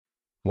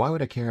Why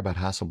would I care about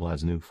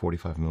Hasselblad's new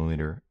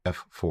 45mm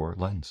f4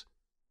 lens?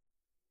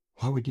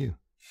 Why would you?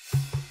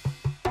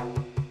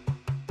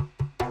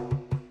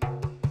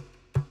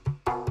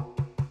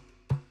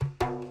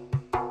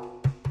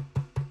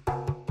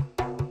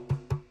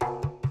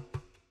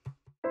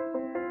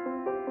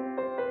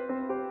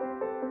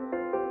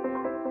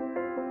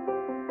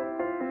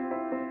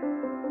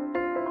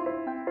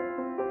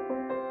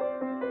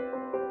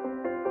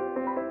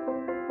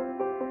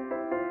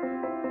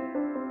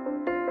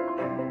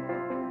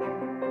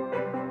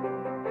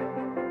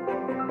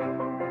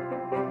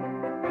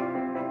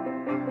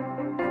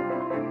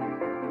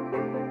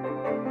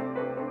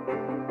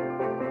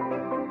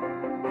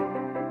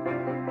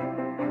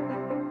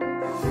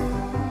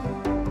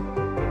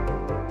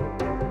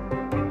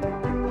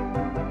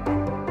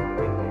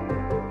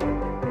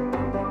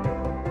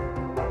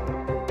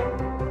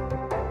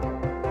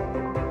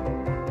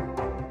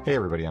 Hey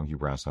everybody, I'm Hugh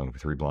Brownstone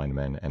with 3 Blind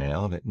Men and an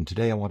Elephant, and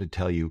today I want to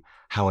tell you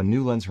how a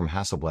new lens from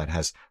Hasselblad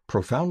has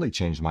profoundly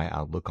changed my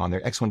outlook on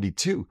their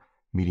X1D II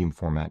medium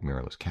format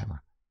mirrorless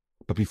camera.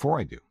 But before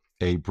I do,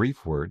 a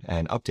brief word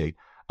and update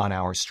on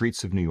our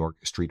Streets of New York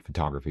street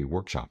photography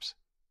workshops.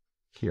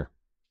 Here.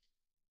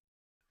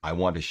 I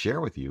want to share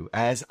with you,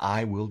 as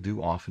I will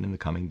do often in the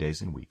coming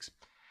days and weeks,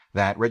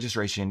 that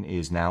registration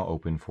is now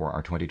open for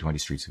our 2020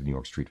 Streets of New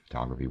York street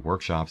photography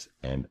workshops,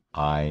 and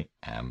I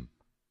am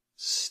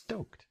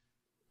stoked.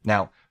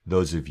 Now,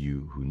 those of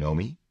you who know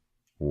me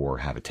or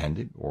have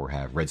attended or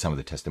have read some of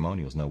the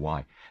testimonials know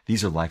why.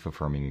 These are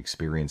life-affirming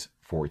experience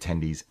for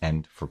attendees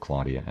and for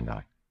Claudia and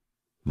I.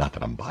 Not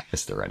that I'm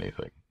biased or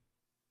anything.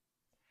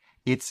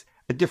 It's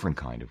a different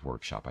kind of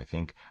workshop, I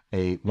think.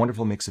 A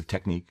wonderful mix of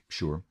technique,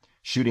 sure.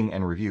 Shooting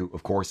and review,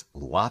 of course,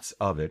 lots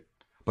of it.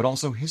 But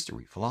also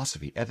history,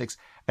 philosophy, ethics,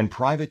 and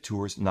private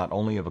tours not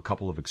only of a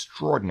couple of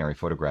extraordinary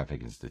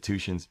photographic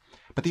institutions,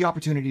 but the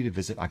opportunity to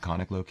visit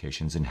iconic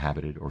locations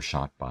inhabited or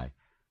shot by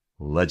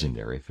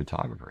legendary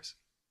photographers.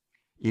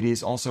 It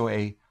is also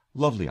a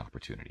lovely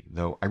opportunity,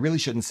 though I really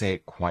shouldn't say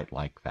it quite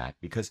like that,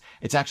 because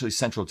it's actually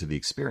central to the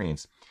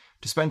experience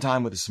to spend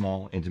time with a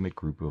small, intimate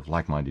group of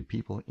like-minded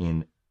people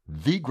in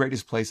the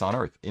greatest place on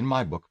earth, in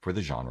my book, for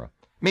the genre.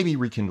 Maybe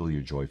rekindle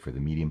your joy for the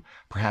medium,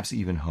 perhaps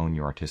even hone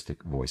your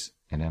artistic voice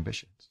and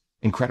ambitions.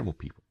 Incredible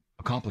people,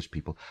 accomplished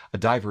people, a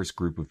diverse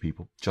group of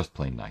people, just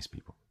plain nice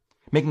people,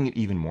 making it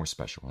even more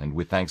special. And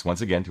with thanks once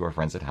again to our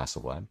friends at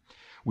Hasselblad,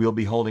 we'll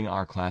be holding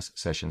our class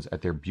sessions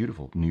at their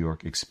beautiful New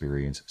York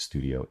Experience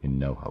studio in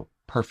NoHo,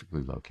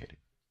 perfectly located.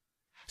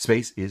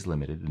 Space is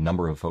limited. A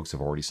number of folks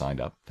have already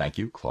signed up. Thank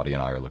you. Claudia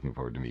and I are looking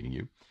forward to meeting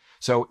you.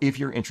 So if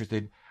you're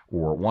interested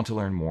or want to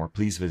learn more,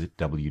 please visit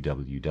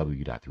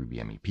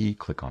www.3bmep.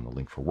 Click on the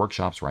link for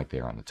workshops right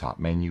there on the top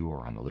menu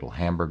or on the little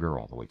hamburger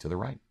all the way to the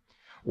right.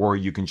 Or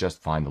you can just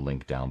find the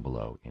link down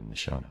below in the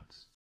show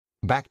notes.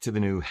 Back to the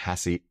new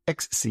Hassi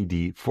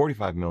XCD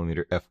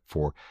 45mm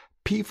f4.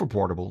 P for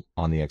portable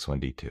on the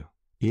X1D II.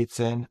 It's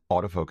an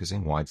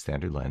autofocusing wide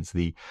standard lens,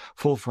 the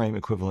full frame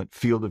equivalent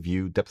field of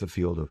view, depth of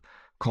field of,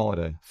 call it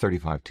a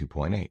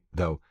 35-2.8,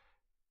 though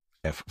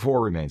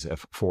f4 remains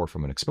f4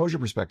 from an exposure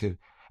perspective,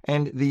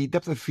 and the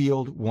depth of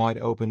field wide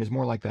open is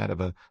more like that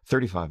of a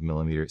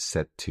 35mm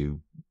set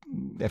to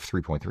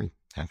f3.3,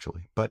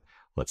 actually. But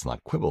let's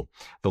not quibble.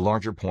 The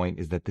larger point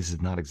is that this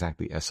is not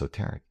exactly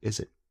esoteric, is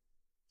it?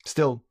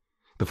 Still,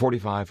 the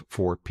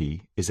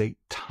 45-4P is a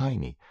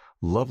tiny,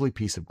 lovely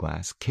piece of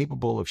glass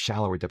capable of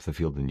shallower depth of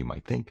field than you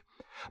might think,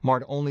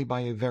 marred only by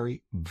a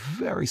very,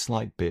 very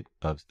slight bit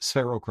of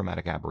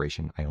spherochromatic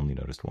aberration I only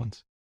noticed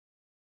once.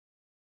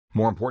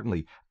 More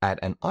importantly,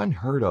 at an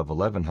unheard of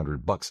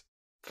 $1,100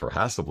 for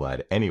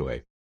Hasselblad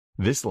anyway,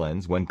 this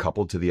lens, when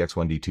coupled to the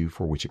X1D II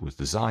for which it was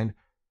designed,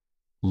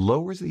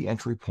 lowers the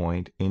entry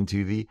point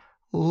into the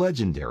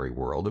legendary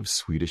world of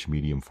Swedish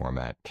medium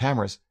format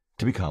cameras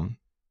to become,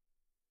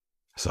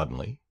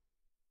 suddenly,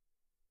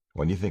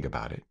 when you think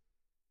about it,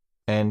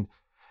 and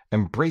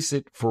embrace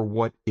it for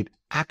what it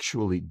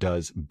actually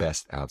does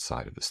best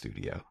outside of the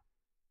studio.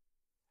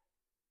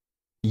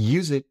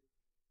 Use it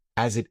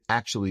as it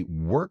actually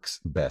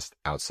works best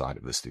outside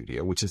of the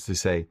studio, which is to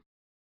say,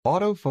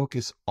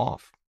 autofocus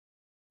off,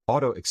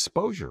 auto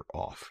exposure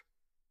off,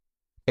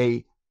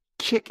 a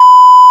kick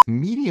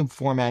medium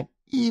format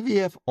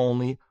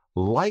EVF-only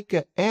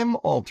Leica M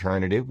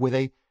alternative with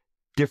a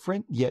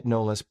different yet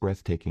no less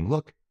breathtaking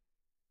look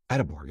at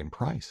a bargain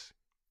price.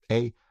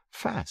 A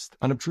fast,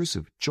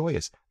 unobtrusive,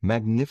 joyous,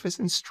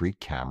 magnificent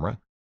street camera.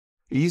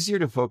 Easier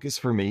to focus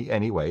for me,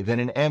 anyway, than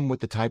an M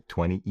with the Type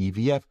 20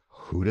 EVF.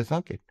 Who'da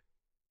thunk it?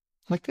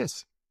 Like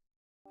this.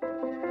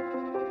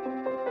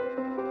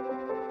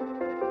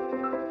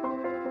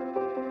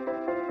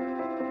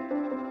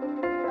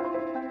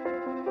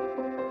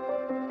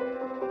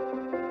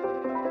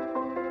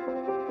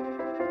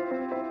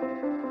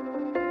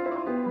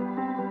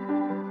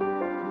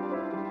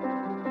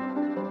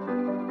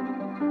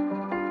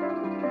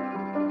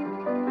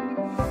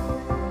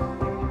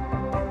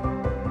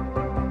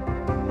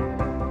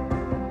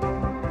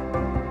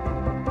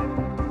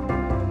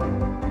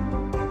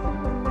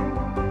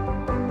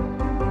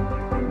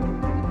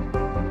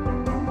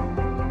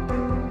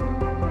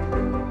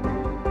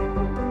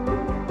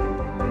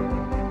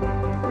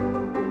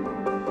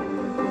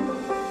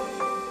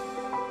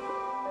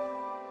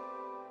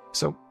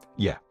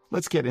 Yeah,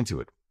 let's get into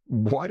it.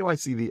 Why do I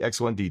see the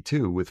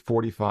X1D2 with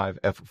 45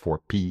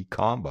 f4P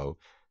combo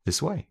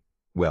this way?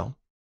 Well,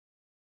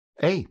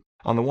 A,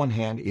 on the one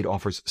hand, it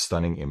offers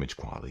stunning image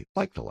quality,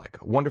 like the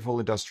Leica. Wonderful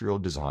industrial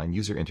design,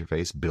 user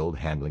interface, build,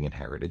 handling, and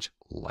heritage,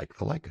 like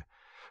the Leica.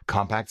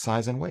 Compact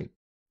size and weight,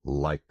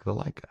 like the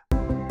Leica.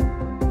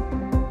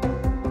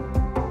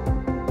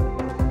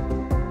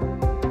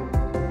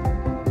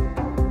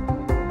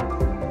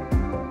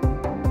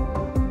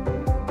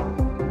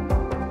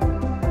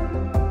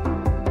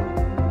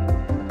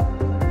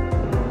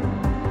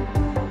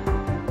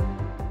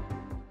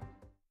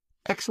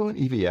 Excellent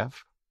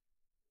EVF,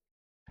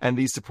 and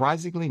the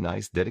surprisingly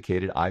nice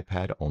dedicated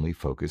iPad-only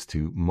focus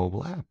to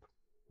mobile app.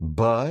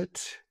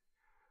 But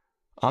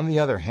on the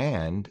other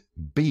hand,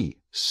 B,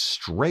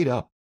 straight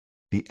up,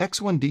 the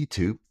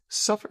X1D2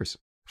 suffers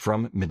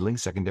from middling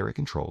secondary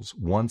controls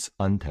once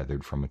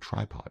untethered from a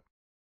tripod.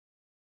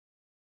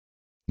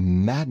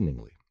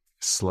 Maddeningly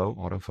slow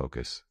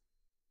autofocus,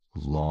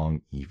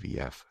 long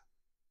EVF,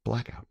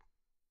 blackout.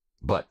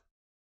 But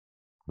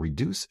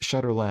reduce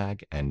shutter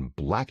lag and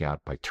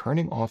blackout by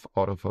turning off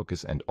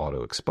autofocus and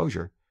auto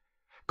exposure,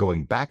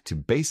 going back to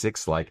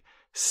basics like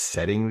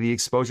setting the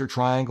exposure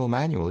triangle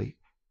manually,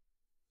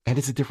 and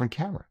it's a different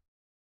camera.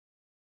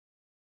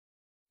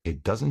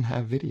 It doesn't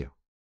have video.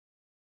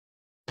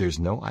 There's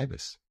no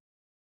IBIS.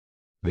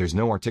 There's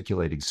no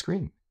articulating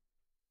screen,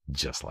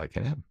 just like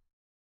an M.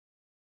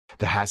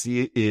 The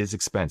Hassie is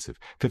expensive,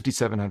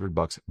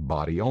 $5,700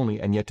 body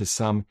only, and yet to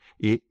some,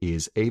 it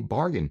is a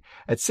bargain.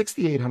 At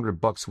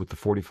 $6,800 with the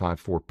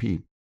 45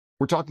 4P,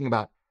 we're talking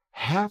about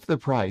half the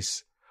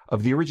price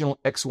of the original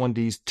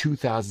X1D's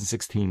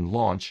 2016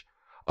 launch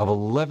of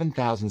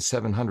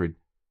 $11,700,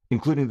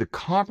 including the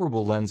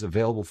comparable lens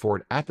available for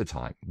it at the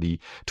time, the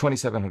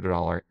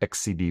 $2,700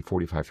 XCD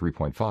 45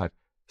 3.5,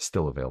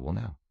 still available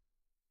now.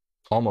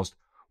 Almost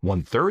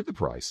one-third the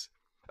price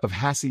of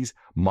Hassie's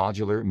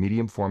modular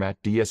medium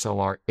format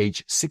DSLR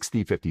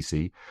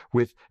H6050C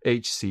with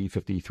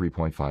HC50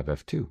 3.5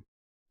 f2,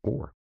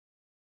 or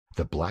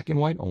the black and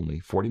white only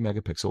 40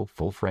 megapixel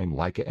full frame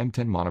Leica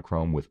M10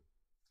 monochrome with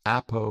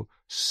Apo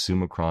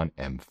Summicron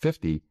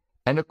M50,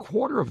 and a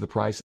quarter of the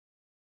price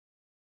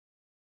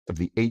of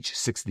the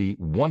H60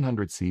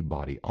 100C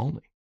body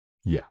only.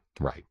 Yeah,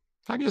 right.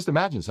 I can just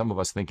imagine some of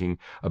us thinking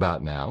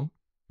about now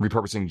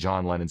repurposing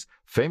John Lennon's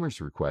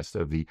famous request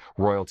of the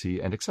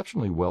royalty and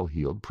exceptionally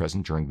well-heeled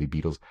present during the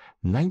Beatles'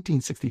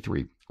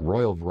 1963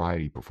 Royal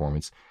Variety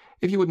performance,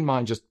 if you wouldn't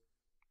mind just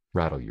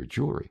rattle your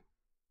jewelry.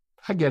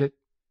 I get it.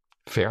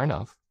 Fair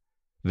enough.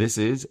 This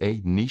is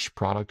a niche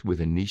product with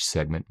a niche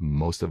segment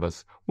most of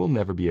us will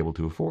never be able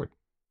to afford.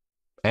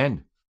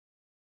 And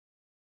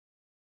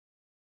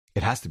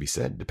it has to be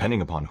said,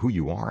 depending upon who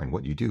you are and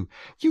what you do,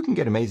 you can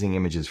get amazing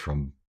images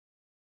from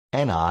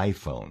an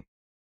iPhone,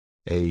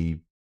 a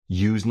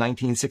used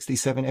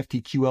 1967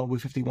 FTQL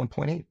with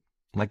 51.8,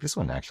 like this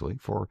one actually,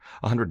 for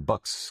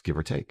 $100, give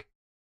or take.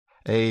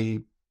 A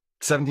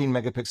 17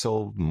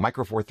 megapixel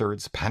micro four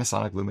thirds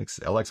Panasonic Lumix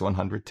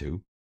LX100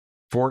 too,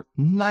 for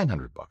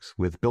 $900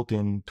 with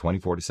built-in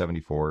 24 to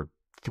 74,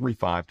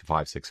 3.5 to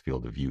 5.6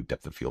 field of view,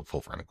 depth of field,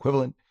 full frame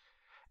equivalent.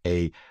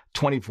 A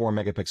 24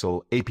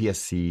 megapixel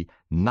APS-C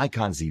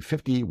Nikon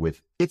Z50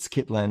 with its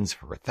kit lens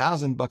for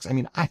 $1,000. I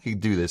mean, I could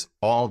do this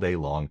all day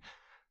long,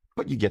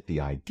 but you get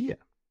the idea.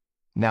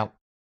 Now,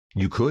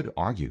 you could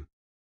argue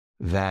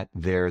that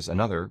there's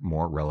another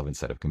more relevant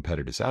set of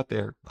competitors out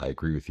there. I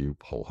agree with you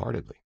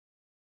wholeheartedly.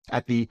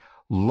 At the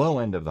low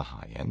end of the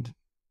high end,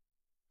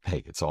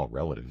 hey, it's all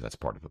relative, that's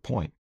part of the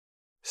point.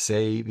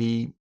 Say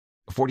the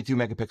 42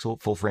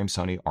 megapixel full frame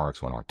Sony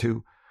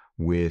RX1R2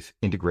 with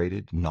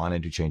integrated,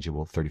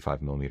 non-interchangeable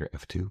 35mm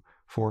f2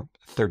 for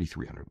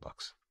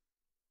 $3,300.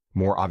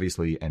 More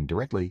obviously and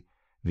directly,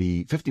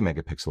 the 50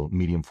 megapixel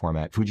medium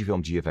format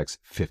Fujifilm GFX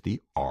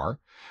 50R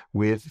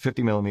with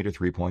 50mm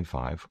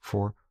 3.5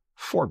 for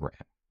 $4,000,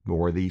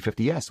 or the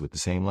 50S with the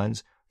same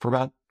lens for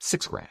about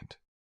 $6,000,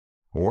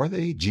 or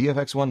the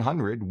GFX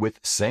 100 with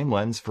same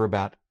lens for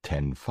about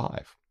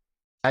 $10,500.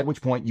 At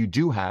which point you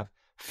do have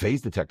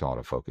phase detect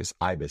autofocus,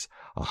 IBIS,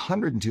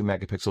 102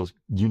 megapixels,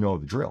 you know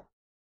the drill.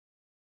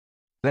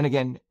 Then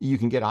again, you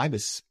can get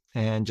IBIS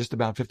and just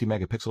about 50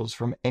 megapixels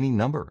from any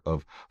number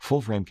of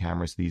full-frame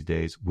cameras these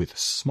days with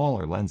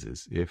smaller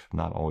lenses, if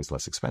not always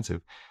less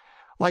expensive,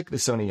 like the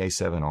Sony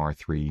a7R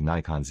III,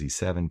 Nikon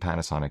Z7,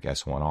 Panasonic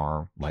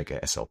S1R,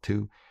 Leica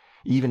SL2,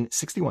 even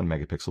 61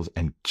 megapixels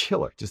and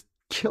just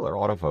killer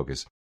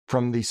autofocus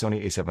from the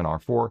Sony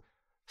a7R IV,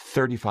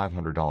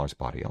 $3,500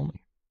 body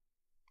only.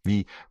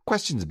 The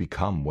questions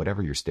become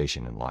whatever your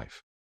station in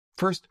life.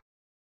 First,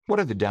 what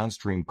are the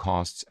downstream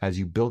costs as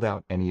you build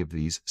out any of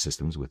these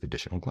systems with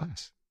additional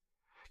glass?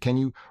 Can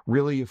you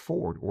really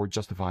afford or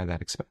justify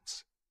that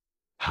expense?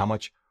 How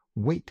much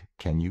weight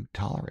can you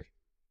tolerate?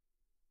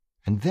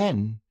 And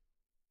then,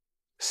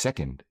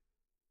 second,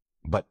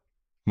 but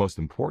most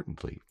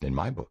importantly, in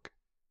my book,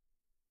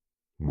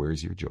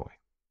 where's your joy?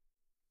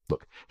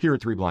 Look, here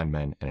at Three Blind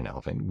Men and an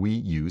Elephant, we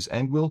use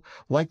and will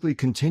likely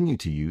continue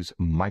to use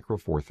micro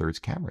Four Thirds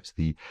cameras,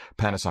 the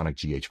Panasonic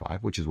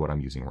GH5, which is what I'm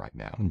using right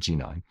now, and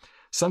G9,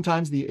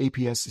 sometimes the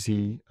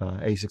APS-C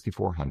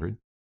A6400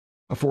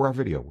 for our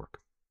video work.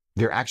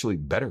 They're actually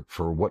better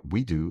for what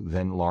we do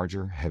than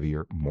larger,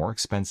 heavier, more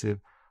expensive,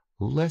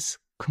 less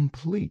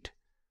complete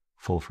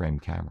full-frame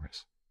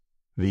cameras.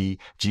 The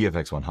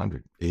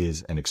GFX100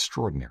 is an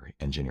extraordinary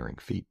engineering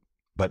feat,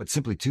 but it's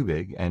simply too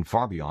big and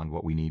far beyond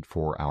what we need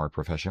for our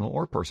professional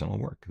or personal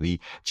work. The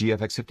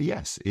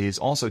GFX50S is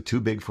also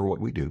too big for what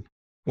we do,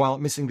 while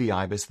missing the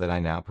IBIS that I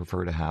now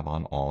prefer to have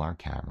on all our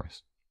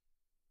cameras.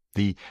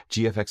 The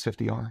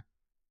GFX50R,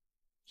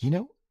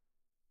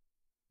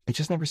 it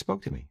just never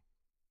spoke to me.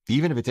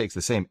 Even if it takes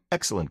the same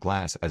excellent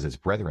glass as its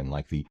brethren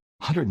like the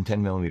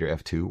 110mm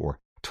f2 or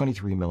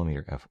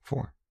 23mm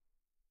f4.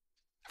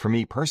 For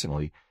me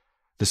personally,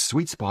 the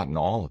sweet spot in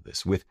all of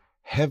this, with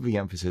heavy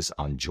emphasis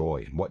on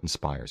joy and what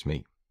inspires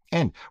me,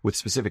 and with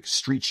specific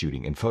street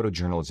shooting and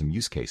photojournalism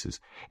use cases,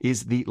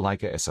 is the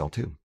Leica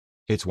SL2.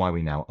 It's why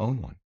we now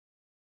own one.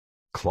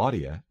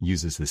 Claudia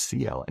uses the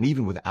CL, and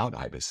even without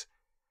IBIS,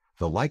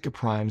 the Leica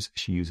primes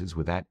she uses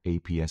with that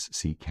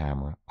APS-C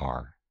camera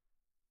are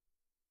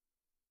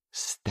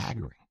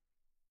staggering.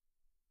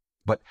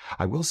 But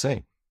I will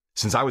say,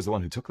 since I was the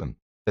one who took them,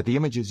 that the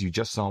images you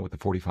just saw with the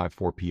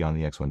 45-4P on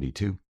the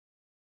X1D2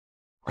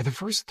 are the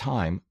first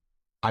time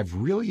I've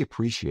really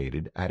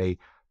appreciated at a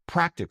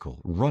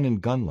practical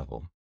run-and-gun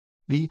level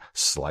the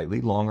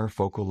slightly longer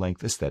focal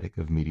length aesthetic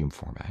of medium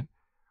format,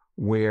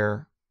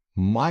 where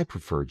my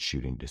preferred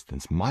shooting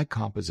distance, my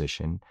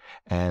composition,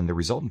 and the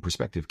resultant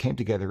perspective came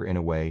together in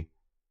a way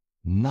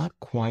not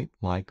quite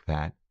like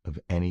that of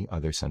any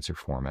other sensor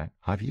format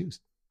I've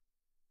used.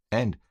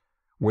 And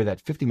where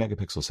that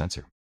 50-megapixel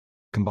sensor,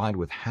 combined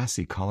with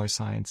Hassi color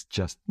science,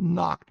 just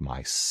knocked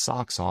my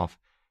socks off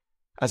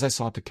as I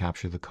sought to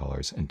capture the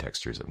colors and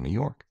textures of New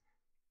York.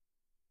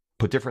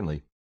 Put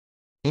differently,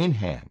 in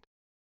hand,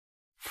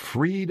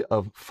 freed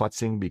of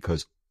futzing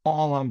because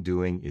all I'm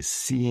doing is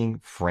seeing,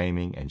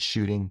 framing, and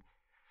shooting,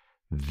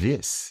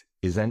 this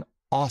is an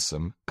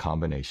awesome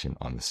combination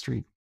on the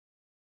street.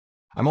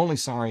 I'm only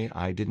sorry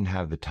I didn't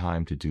have the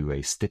time to do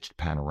a stitched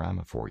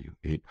panorama for you.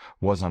 It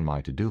was on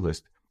my to-do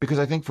list, because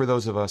I think for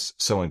those of us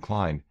so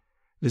inclined,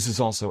 this is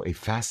also a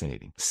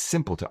fascinating,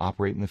 simple to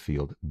operate in the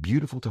field,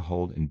 beautiful to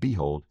hold and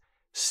behold,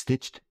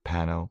 stitched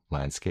pano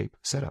landscape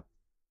setup.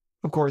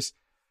 Of course,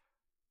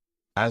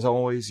 as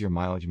always, your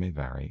mileage may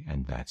vary,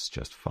 and that's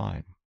just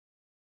fine.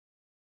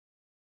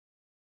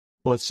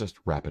 Let's just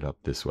wrap it up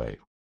this way.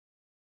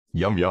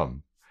 Yum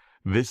yum.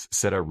 This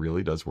setup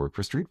really does work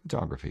for street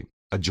photography.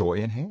 A joy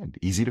in hand,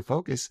 easy to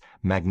focus,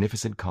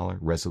 magnificent color,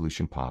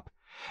 resolution pop,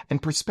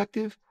 and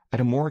perspective at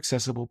a more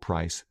accessible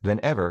price than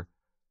ever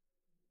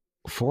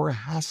for a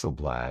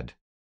Hasselblad,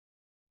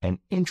 an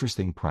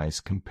interesting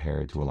price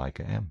compared to a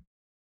Leica M.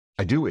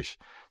 I do wish,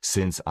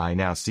 since I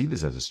now see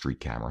this as a street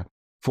camera,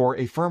 for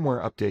a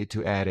firmware update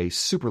to add a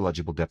super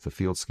legible depth of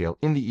field scale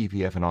in the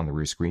EVF and on the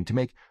rear screen to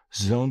make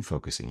zone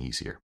focusing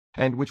easier,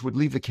 and which would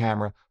leave the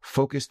camera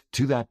focused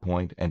to that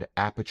point and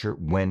aperture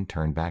when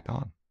turned back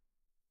on.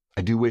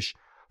 I do wish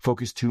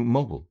Focus 2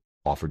 Mobile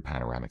offered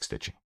panoramic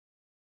stitching.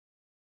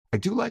 I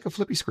do like a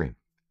flippy screen,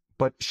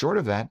 but short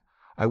of that,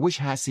 I wish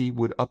Hassi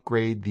would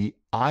upgrade the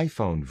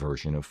iPhone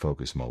version of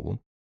Focus Mobile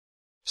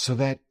so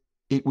that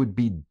it would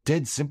be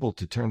dead simple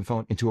to turn the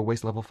phone into a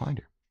waist-level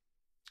finder.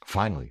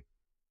 Finally,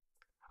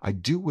 I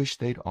do wish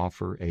they'd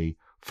offer a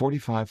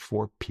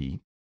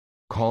 45-4P,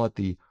 call it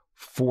the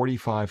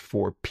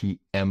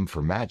 45-4PM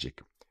for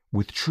magic,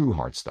 with true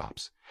hard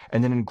stops,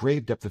 and an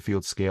engraved depth of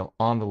field scale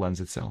on the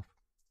lens itself.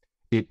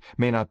 It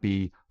may not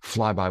be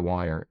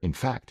fly-by-wire in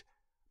fact,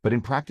 but in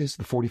practice,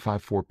 the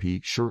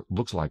 45-4P sure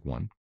looks like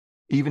one,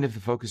 even if the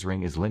focus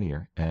ring is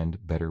linear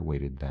and better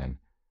weighted than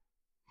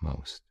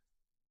most.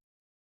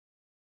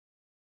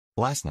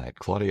 Last night,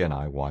 Claudia and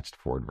I watched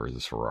Ford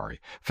vs. Ferrari.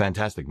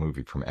 Fantastic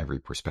movie from every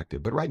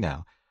perspective. But right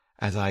now,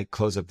 as I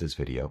close up this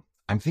video,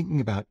 I'm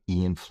thinking about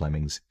Ian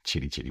Fleming's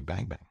Chitty Chitty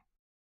Bang Bang.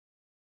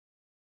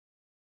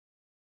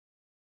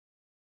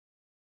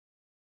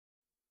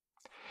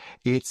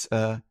 It's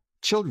a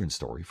children's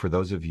story, for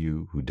those of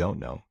you who don't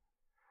know,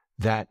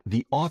 that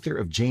the author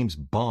of James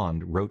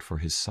Bond wrote for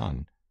his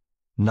son,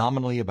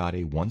 nominally about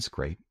a once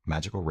great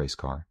magical race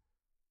car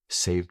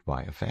saved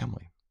by a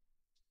family.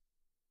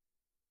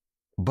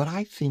 But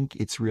I think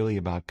it's really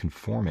about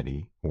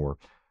conformity, or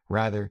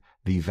rather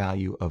the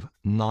value of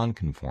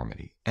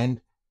nonconformity,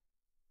 and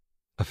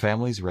a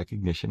family's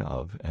recognition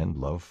of and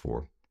love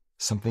for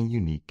something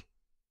unique,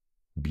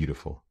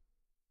 beautiful,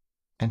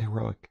 and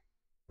heroic.